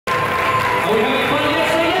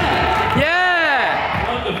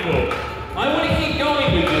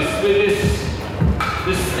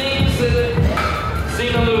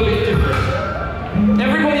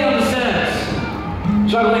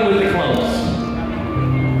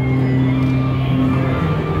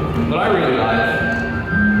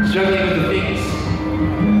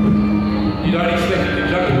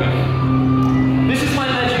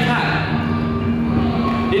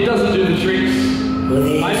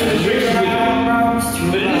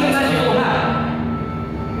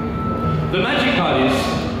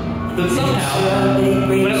that somehow,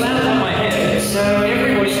 when it lands on my head,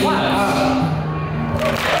 everybody claps.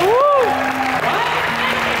 Woo! Right?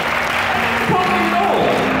 Probably not.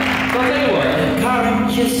 So I'll tell you what,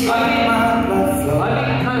 I've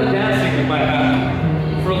been kind of dancing with my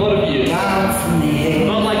hat for a lot of years.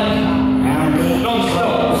 Not like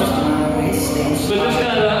non-stop, but just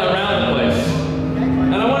kind of around the place.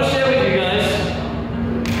 And I want to share with you guys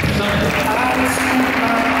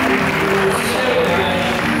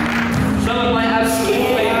some of my absolute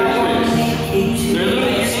favorite tricks. They're a little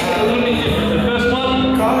bit unique, a little bit different. The first one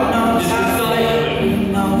is this delay.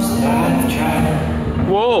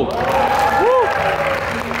 Whoa! Woo!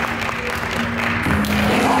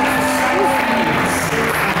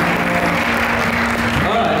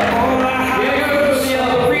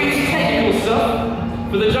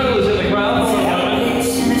 For the jugglers in the crowd, for a moment.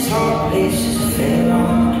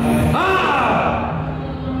 Ah!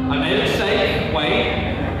 I made a mistake. Wait.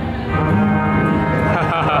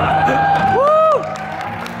 Woo!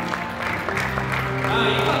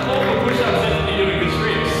 You can't call for push-ups and you're doing good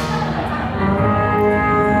strips.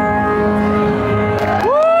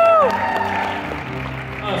 Woo!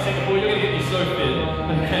 Oh, Singapore, you're gonna get me so fit.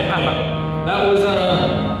 Okay. That was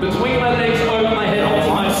between my legs, over my head, onto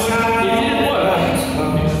my foot. It didn't work.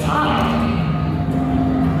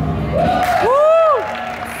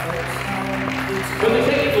 But the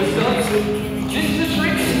technical stuff, this is a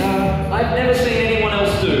trick I've never seen anyone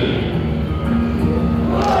else do.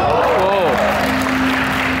 Whoa.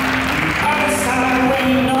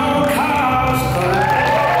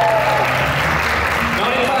 Not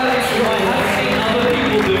entirely sure, I have seen other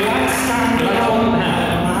people do it, but I don't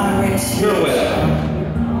have. You're aware.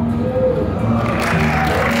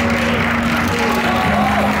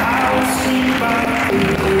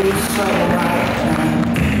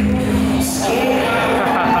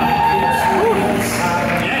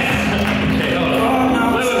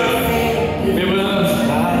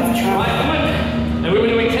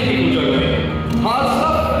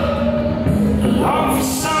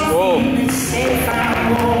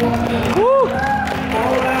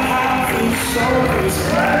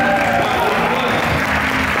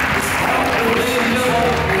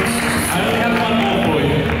 I only have one more for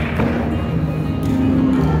you.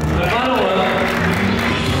 The final one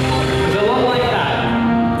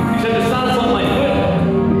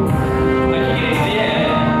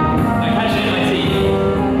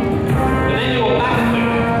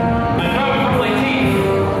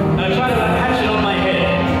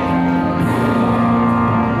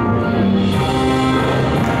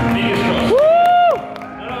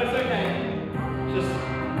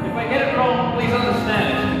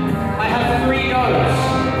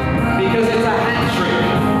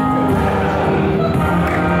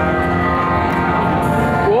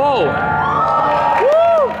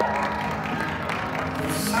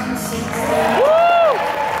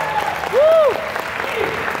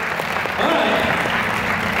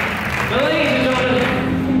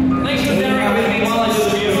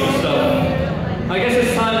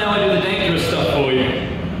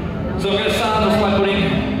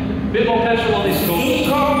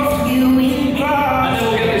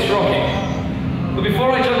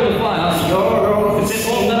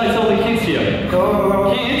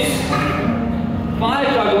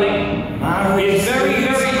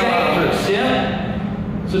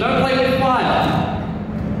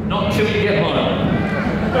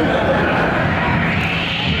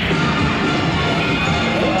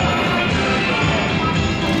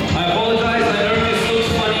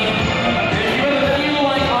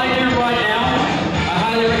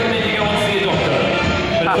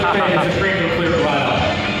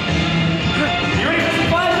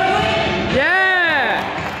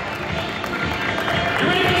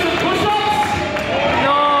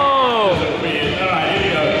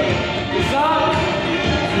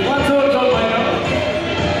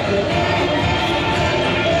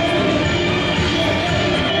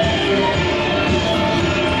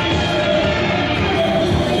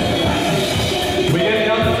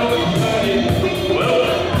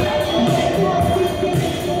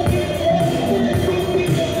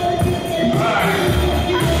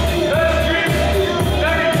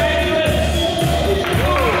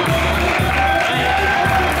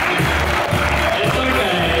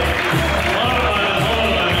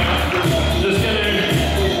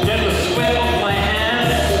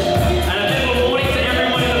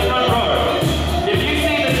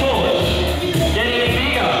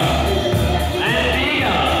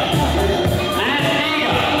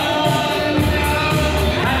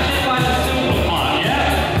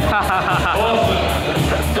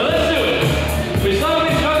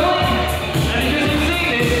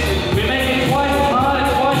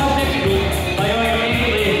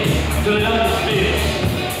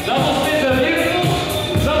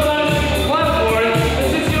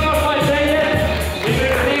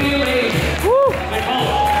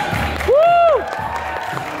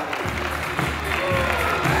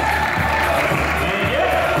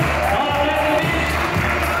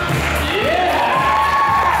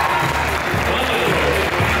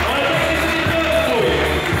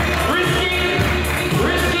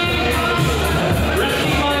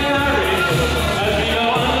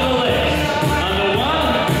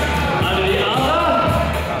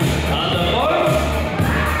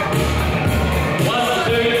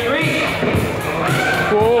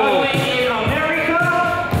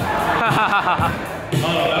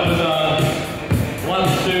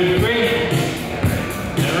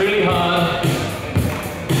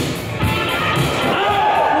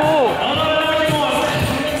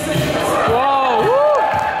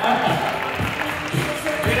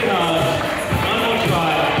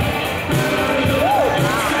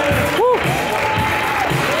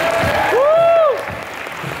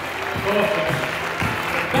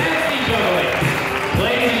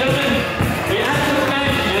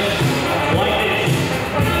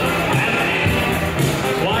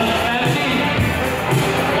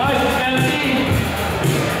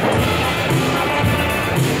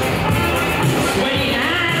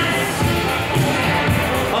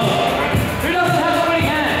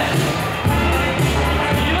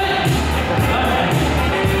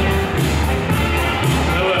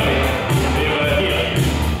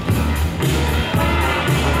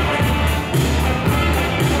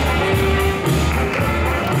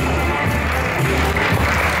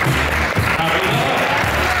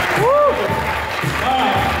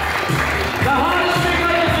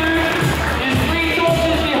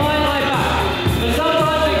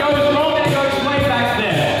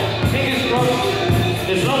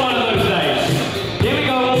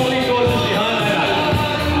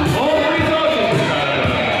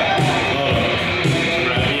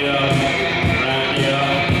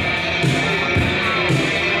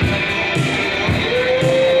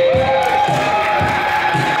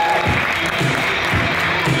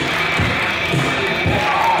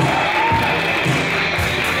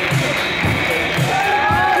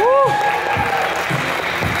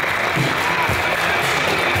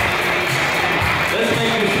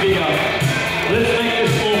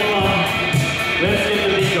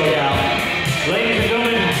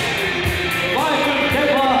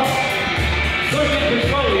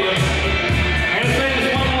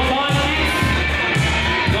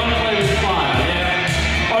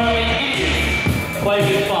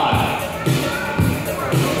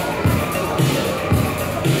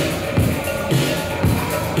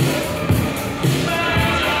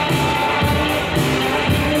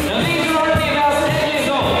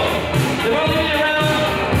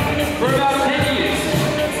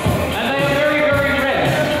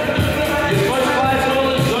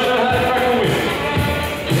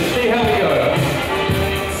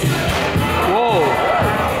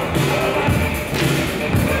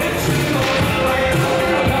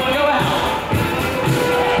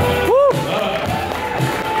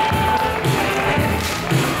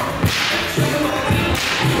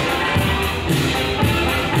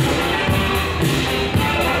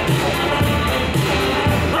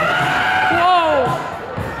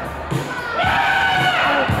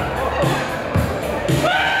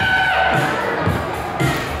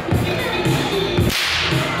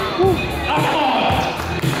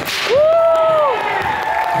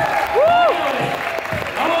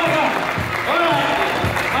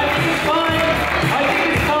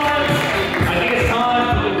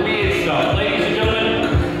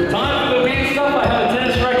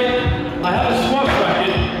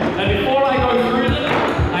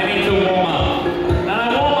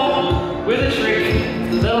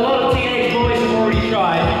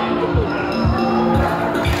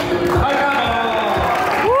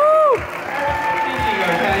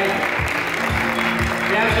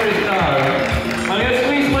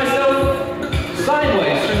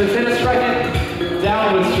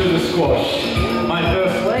through the squash. My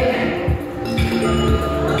first leg,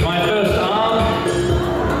 my first arm,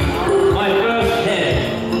 my first head.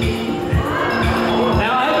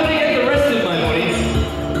 Now I have to get the rest of my body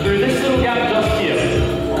through this little gap just here.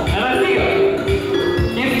 And I figure,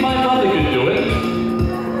 if my mother could do it,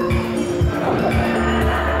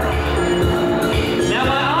 now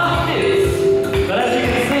my arm fits, but as you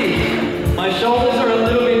can see, my shoulders are a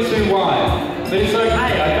little bit too wide. But it's okay,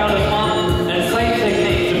 I found a fun and safe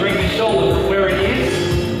technique to bring the shoulder from where it is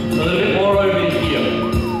a little bit more over here.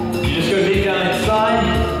 You just go deep down inside,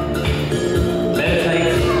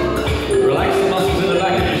 meditate, relax the muscles in the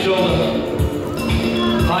back of your shoulder,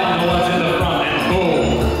 tighten the ones in the front, and boom.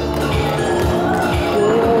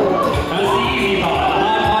 That's the easy part. The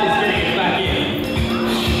hard part is getting it back in.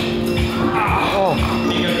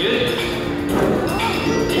 Think I'm good?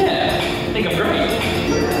 Yeah, I think I'm great.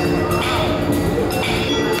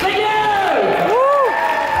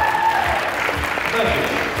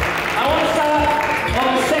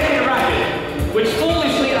 Which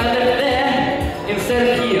foolishly I left there instead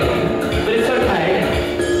of here. But it's okay.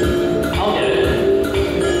 I'll get it.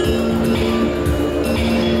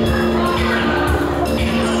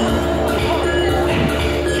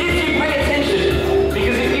 Kids, you pay attention,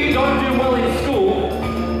 because if you don't do well in school,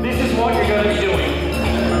 this is what you're going to be doing.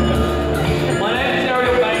 My name is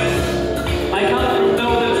Manx. I come from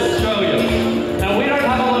Melbourne, Australia. Now we don't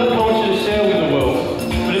have a lot of culture to share with the world,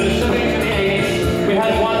 but in the 70s and the 80s, we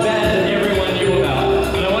had one band that everyone knew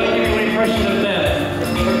about. And I want to give you an impression of them,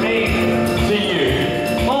 from me to you.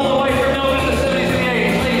 All the way from Melbourne to the 70s and the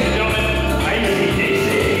 80s, ladies and gentlemen, ACDC.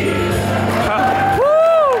 Woo!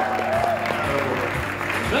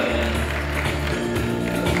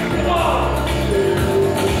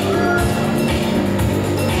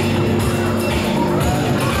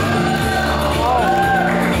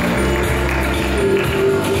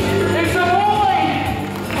 It's a boy!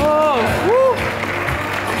 Oh, woo!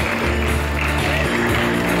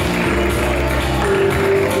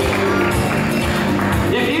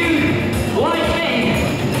 If you, like me,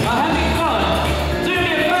 are having fun, do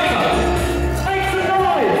me a favor, make some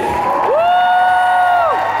noise! Woo!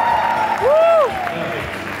 Woo!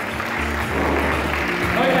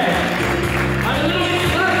 Okay, I'm a little bit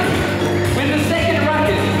stuck with the second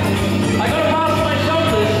racket. I got to pass my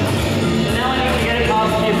shoulders, and now I need to get it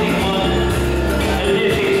past piercing 1 and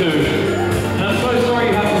piercing 2. And I'm so sorry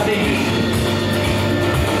you have to see this.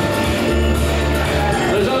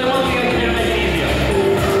 There's only one thing I can do to make it easier.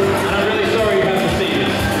 And I'm really sorry you have to see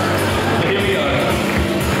this. But here we go.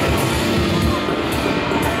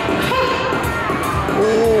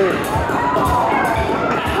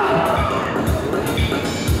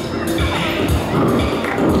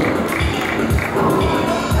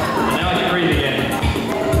 And now I can breathe again.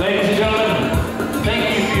 Ladies and gentlemen, thank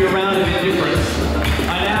you for your round of indifference.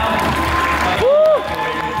 I now,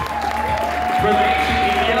 from ancient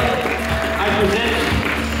India, I present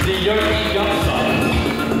the Yogi Yamsa.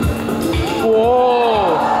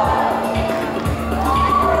 Whoa!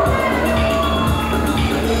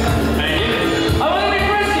 Thank you. I want to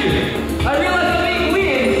impress you. I realize I'm being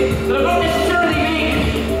weird, but I'm not necessarily being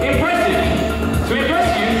impressive. To impress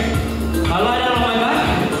you, I lie down on my back,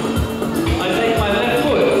 I take my left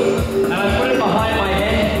foot, and I put it behind my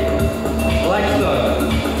head,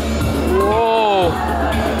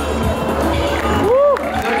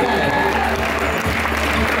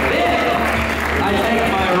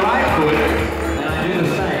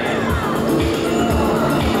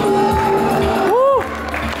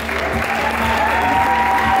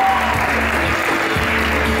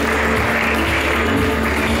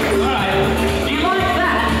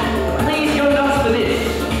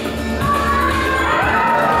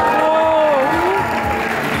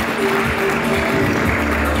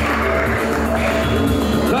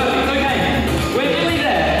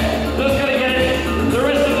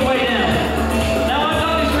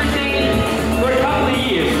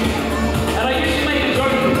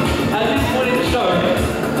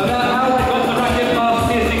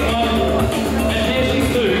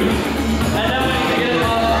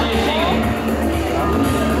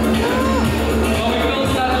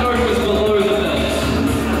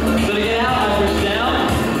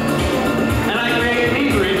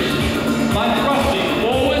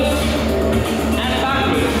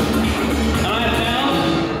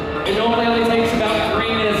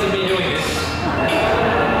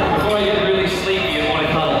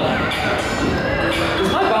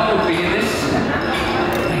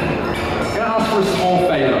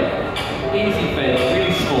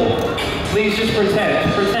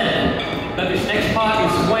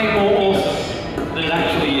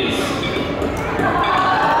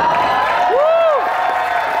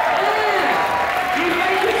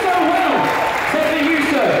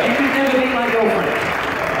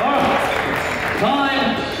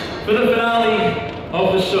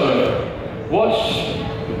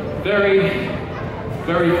 very,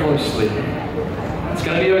 very closely. It's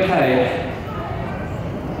going to be okay.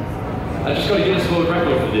 I just got to get a world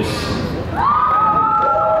record for this.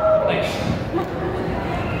 Thanks.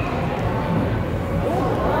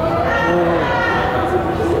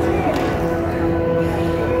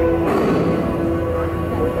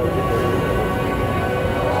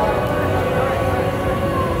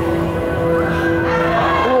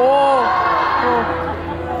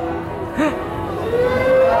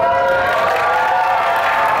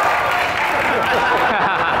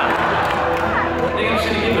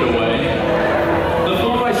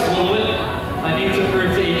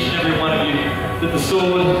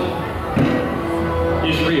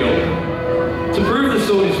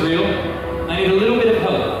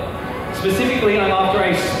 Specifically, I'm after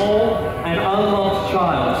a small and unloved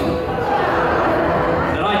child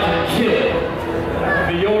that I can kill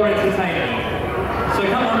for your entertainment. So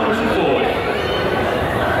come on, push it forward.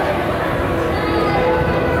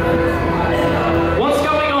 What's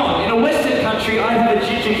going on? In a Western country, I have a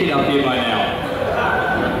ginger kid up here by now.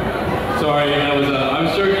 Sorry, I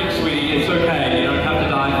was joking, sweetie. It's okay. You don't have to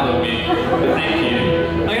die for me. But thank you.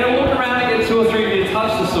 I'm going to walk around and get 2 or 3 of you to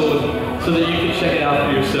touch the sword so that you can check it out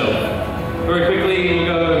for yourself. Very quickly, we'll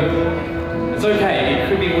go, it's okay, it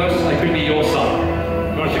could be worse, I could be your son.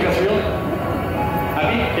 You want to check us real?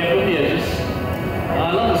 Happy? Careful with the edges.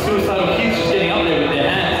 I love the suicidal kids just getting up there with their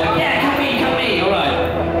hands. Like, yeah, come me. Alright,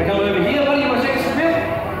 we come over here, buddy, you want to check us real?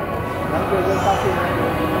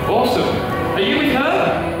 Awesome. Are you with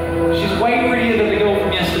her? She's way prettier than the girl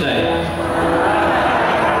from yesterday.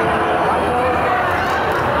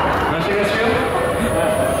 You want to check us real?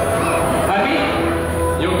 Happy?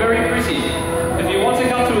 You're very pretty. If you want to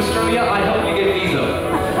come to Australia, I help you get a visa.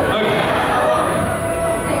 Okay.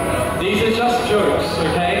 These are just jokes,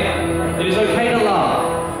 okay? It is okay to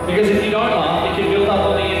laugh. Because if you don't laugh, it can build up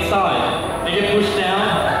on the inside. And get pushed down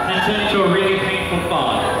and turn into a really painful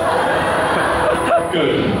fart.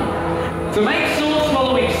 Good. To make sword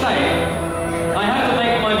swallowing safe, I have to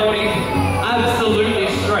make my body absolutely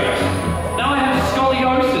straight. Now I have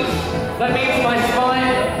scoliosis. That means my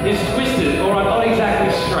spine is twisted, or I'm not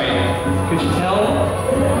exactly straight. Could you tell?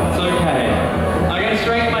 It's okay. I'm going to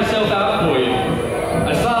straighten myself out for you.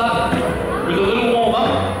 I start with a little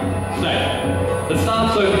warm-up. Stay. It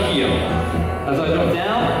starts over here. As I drop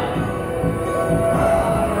down.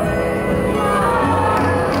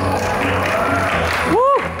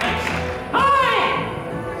 Woo! Thanks. Hi!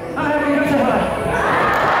 Hi, everyone. Say hi.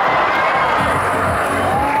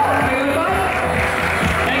 Can I go back?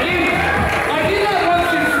 Thank you. I did that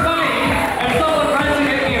once in Spain, and someone ran to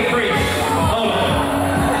get me a priest. Hold on.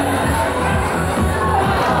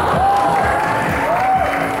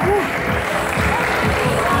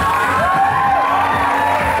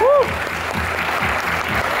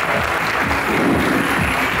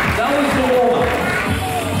 That was the warm-up.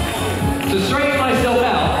 To straighten myself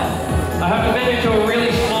out, I have to bend into a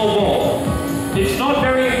really small wall. It's not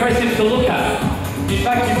very impressive to look at. In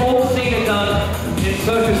fact, you've all seen it done in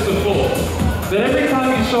circus before. But every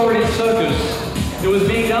time you saw it in circus, it was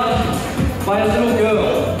being done by a little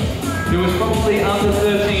girl who was probably under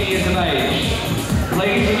 13 years of age.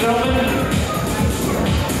 Ladies and gentlemen,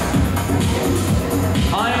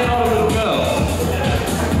 I am not a little girl.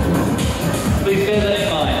 Please bear that in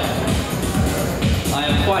mind. I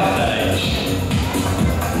am twice that age.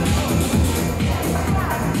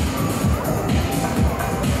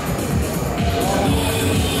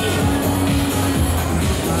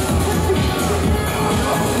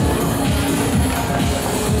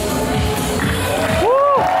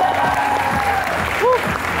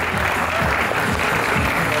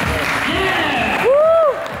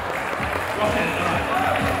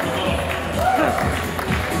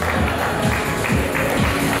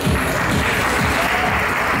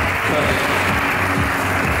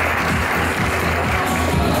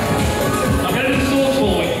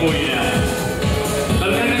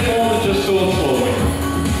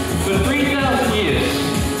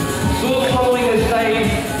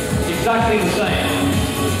 Exactly the same.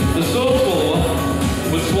 The sword swallower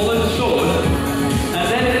would swallow the sword, and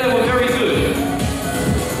then if they were very good,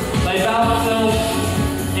 they bow themselves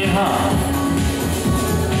in half.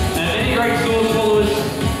 And many great sword swallowers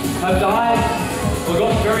have died or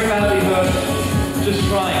gotten very badly hurt just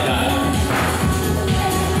trying that.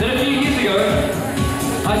 Then a few years ago,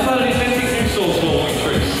 I started inventing new sword swallowing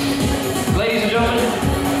tricks. Ladies and gentlemen,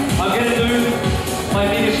 I'm going to do my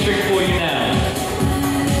biggest trick for you now.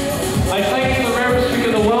 I say it's the rarest trick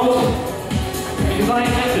in the world because I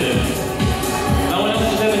invented it. No one else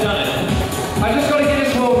has ever done it. I just got to get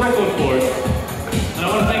this world record for it. And I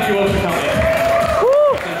want to thank you all for coming.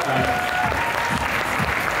 Woo!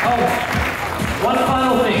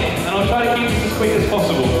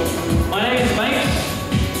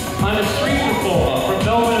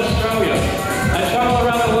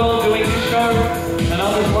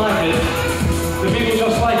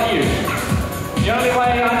 The only way